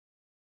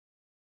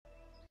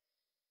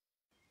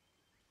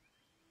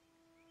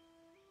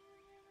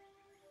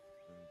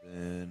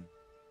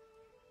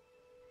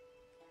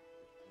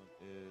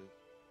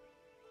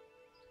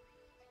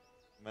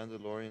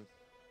Mandalorian.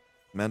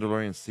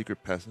 Mandalorian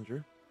secret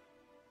passenger.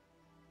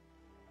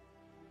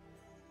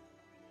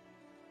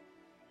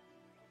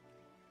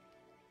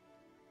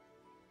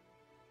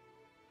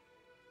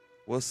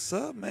 What's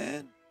up,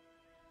 man?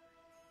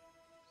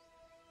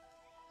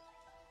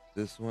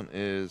 This one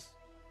is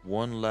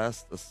One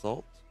Last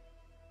Assault.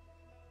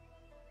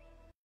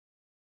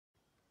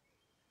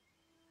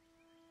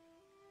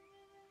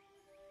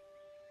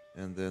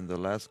 And then the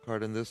last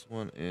card in this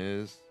one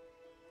is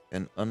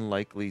An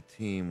Unlikely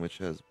Team, which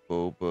has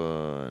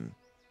Boba and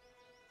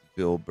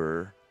Bill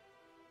Burr.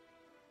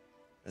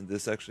 And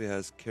this actually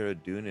has Cara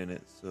Dune in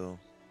it, so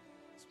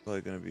it's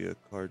probably going to be a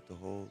card to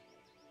hold.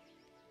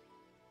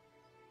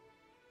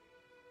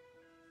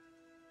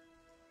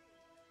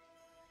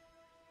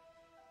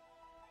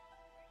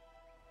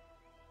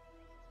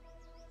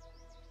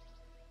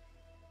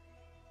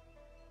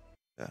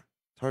 Yeah,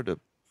 it's hard to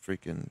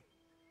freaking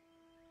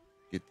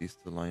get these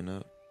to line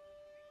up.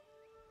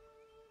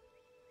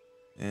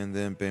 And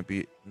then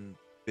baby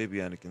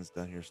Anakin's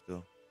down here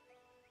still.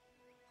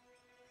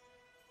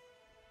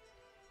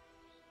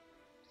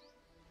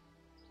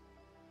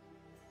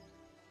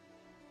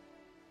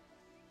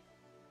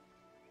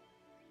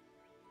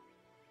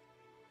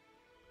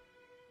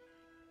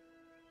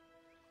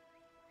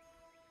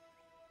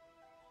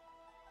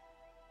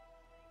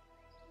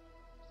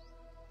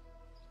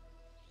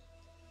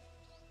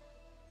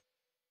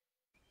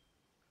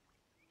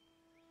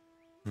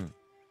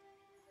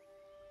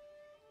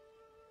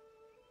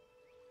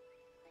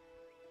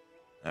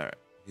 All right,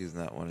 he's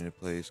not wanting to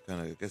play. He's kind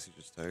of, I guess he's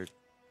just tired.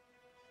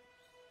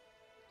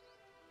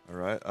 All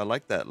right, I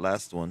like that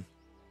last one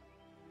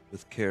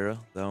with Cara.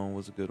 That one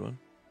was a good one.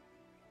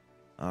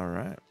 All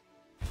right.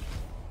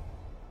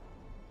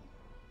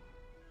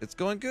 It's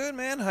going good,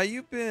 man. How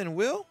you been,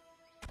 Will?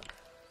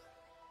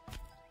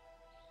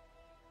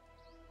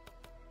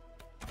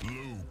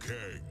 Liu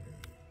Kang,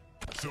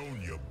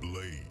 Sonya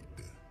Blade.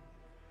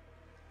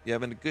 You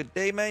having a good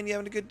day, man? You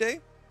having a good day?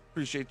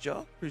 Appreciate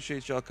y'all.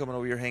 Appreciate y'all coming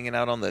over here, hanging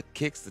out on the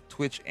Kicks, the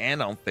Twitch,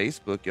 and on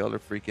Facebook. Y'all are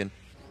freaking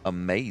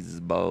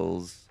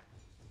amazeballs.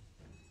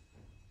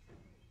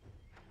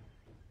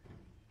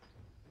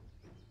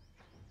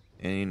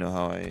 And you know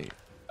how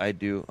I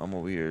do. I'm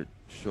over here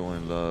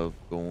showing love,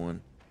 going,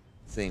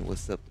 saying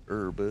what's up to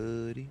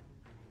everybody.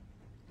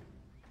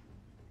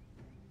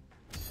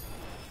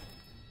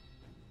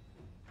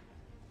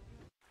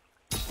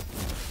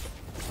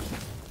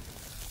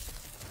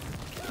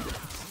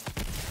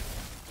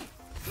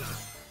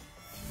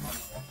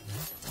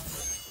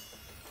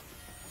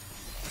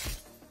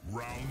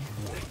 Round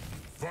one,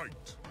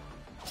 fight.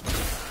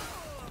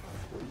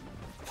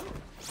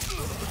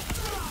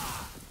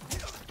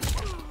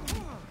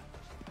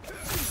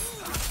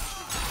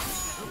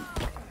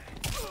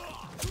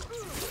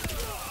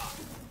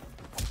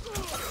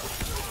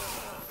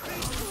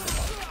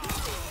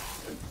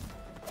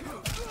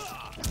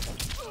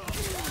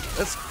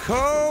 Let's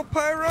go,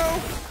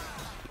 Pyro!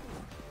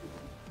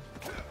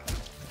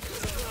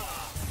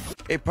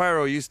 Hey,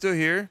 Pyro, you still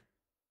here?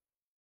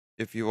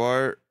 If you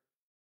are,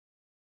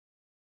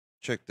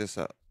 check this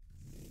out.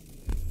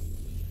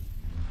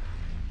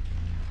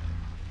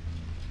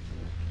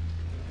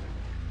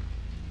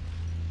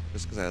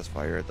 Just because it has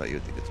fire, I thought you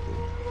would think it's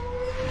cool.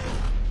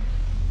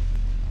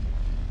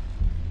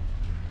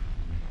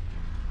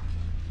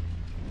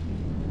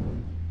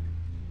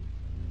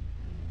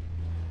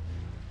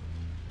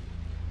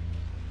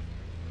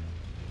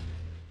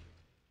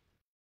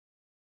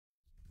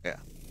 Yeah.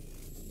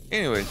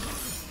 Anyways.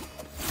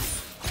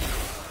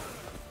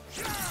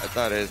 I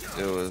thought it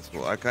was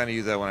cool. I kind of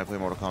use that when I play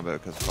Mortal Kombat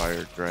because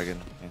fire,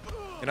 dragon.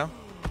 You know?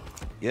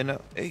 You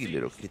know? Hey,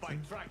 little kitten.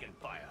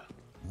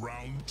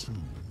 Round two,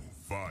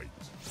 fight.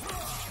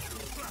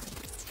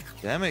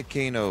 Damn it,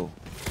 Kano.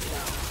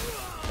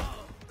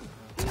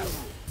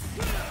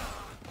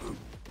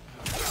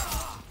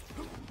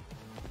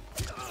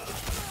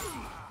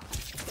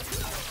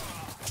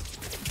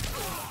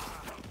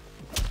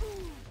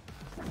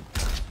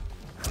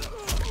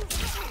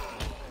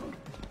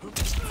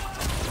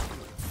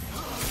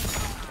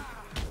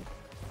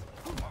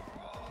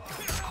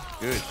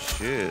 Good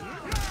shit.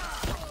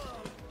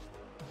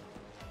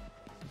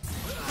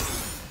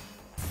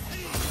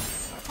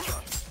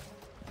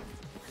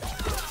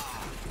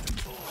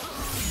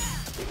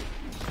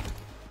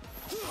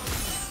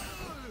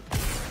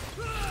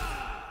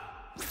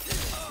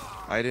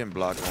 I didn't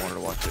block. I wanted to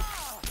watch it.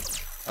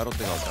 I don't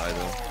think I'll die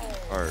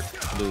though, or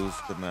lose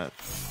the match.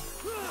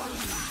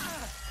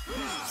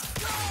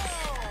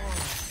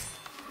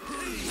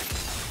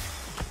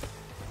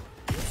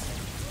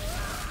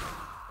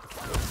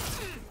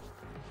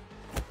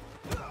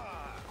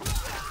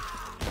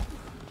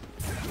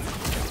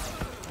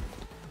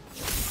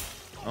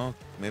 Oh,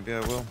 maybe I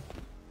will.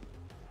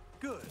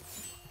 Good,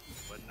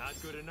 but not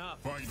good enough.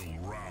 Final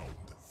round,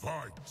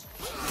 fight.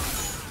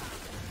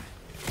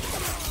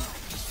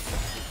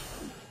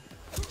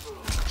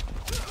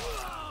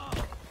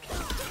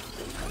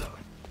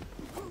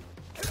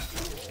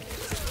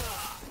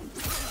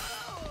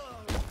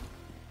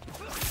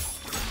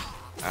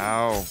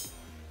 Ow.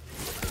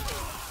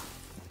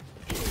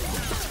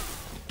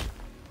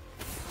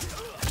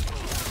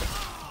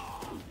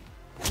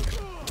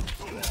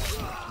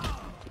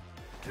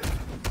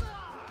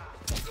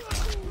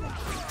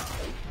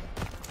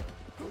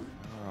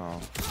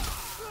 Oh.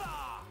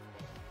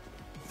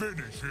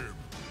 Finish him.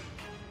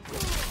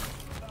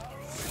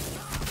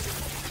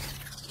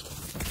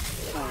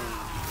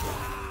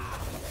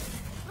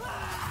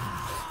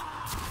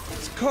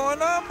 What's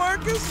going on,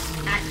 Marcus?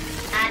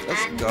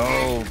 Let's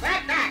go.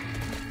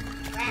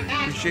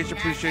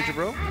 Appreciate you,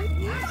 bro.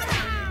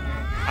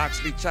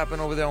 Oxley chopping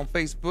over there on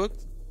Facebook.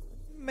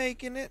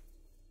 Making it.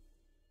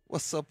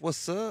 What's up?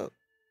 What's up?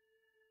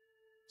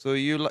 So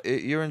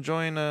you're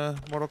enjoying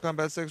Mortal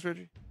Kombat 6,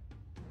 Reggie?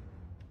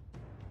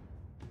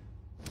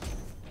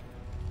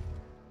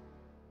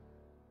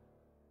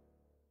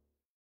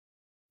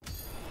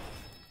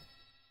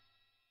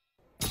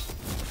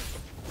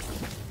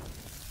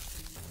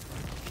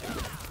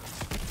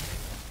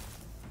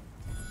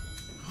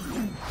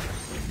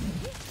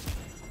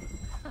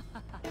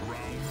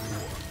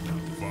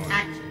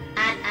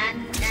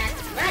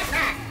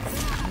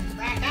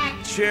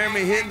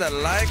 Jeremy hitting the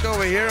like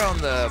over here on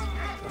the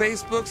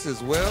Facebooks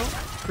as well.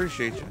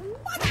 Appreciate you.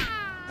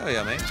 Hell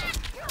yeah, man.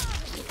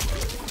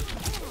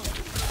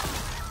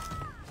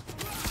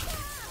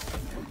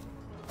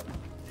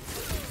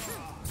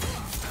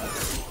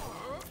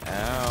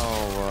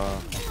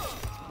 Ow.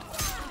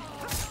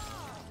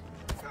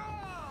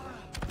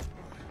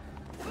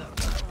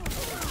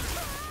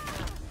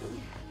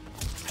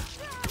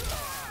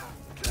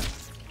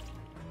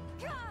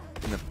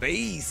 In the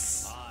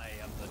face. I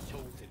am the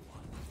chosen one.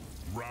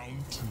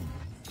 Round 2.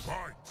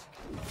 Fight.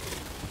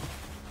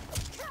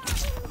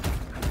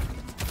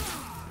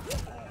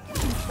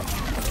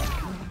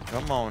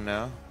 Come on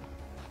now.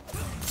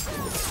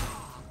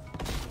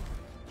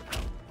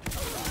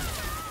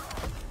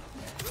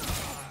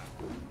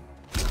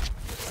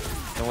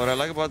 And what I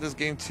like about this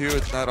game too,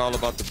 it's not all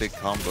about the big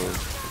combos,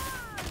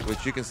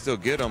 which you can still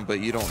get them, but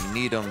you don't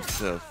need them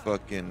to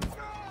fucking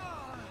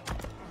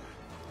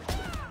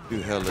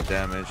do hella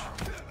damage.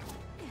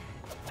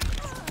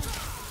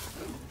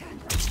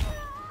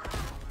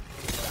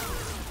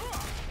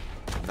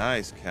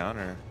 Nice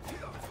counter.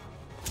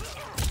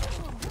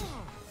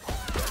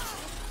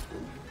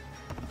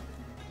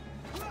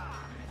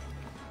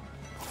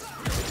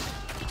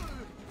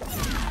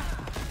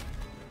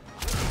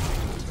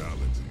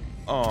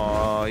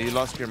 Oh, you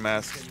lost your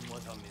mask.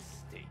 Was a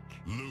mistake.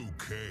 Liu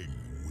Kang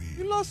wins.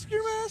 You lost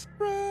your mask,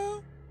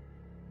 bro.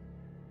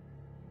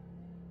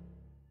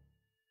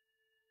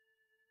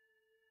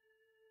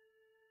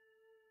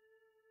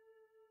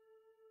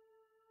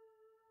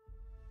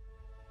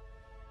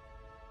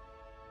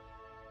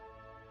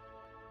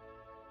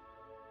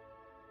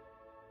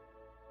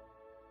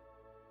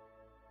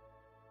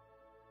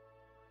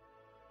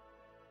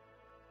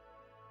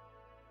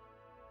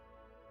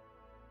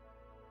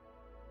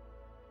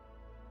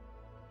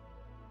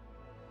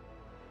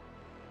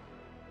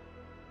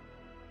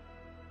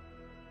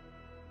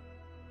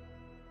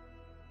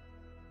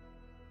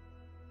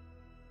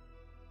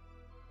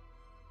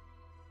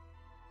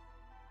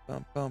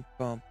 Bum, bum,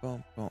 bum,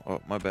 bum, bum.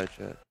 Oh, my bad,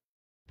 chat.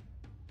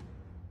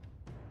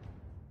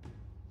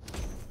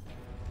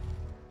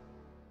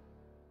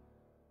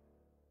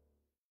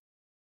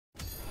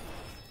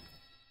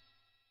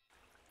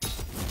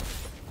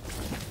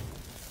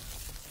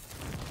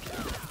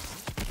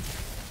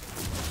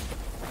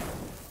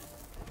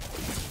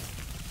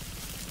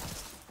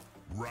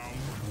 Round 1.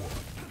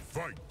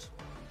 Fight.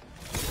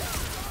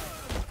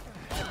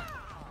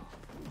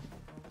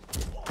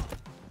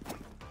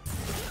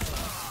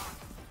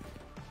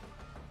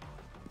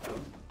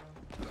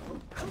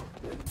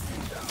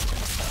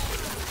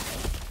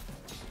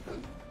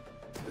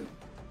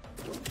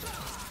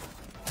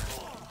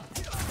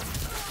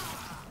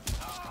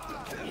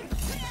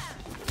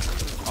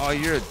 Oh,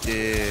 you're a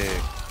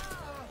dick.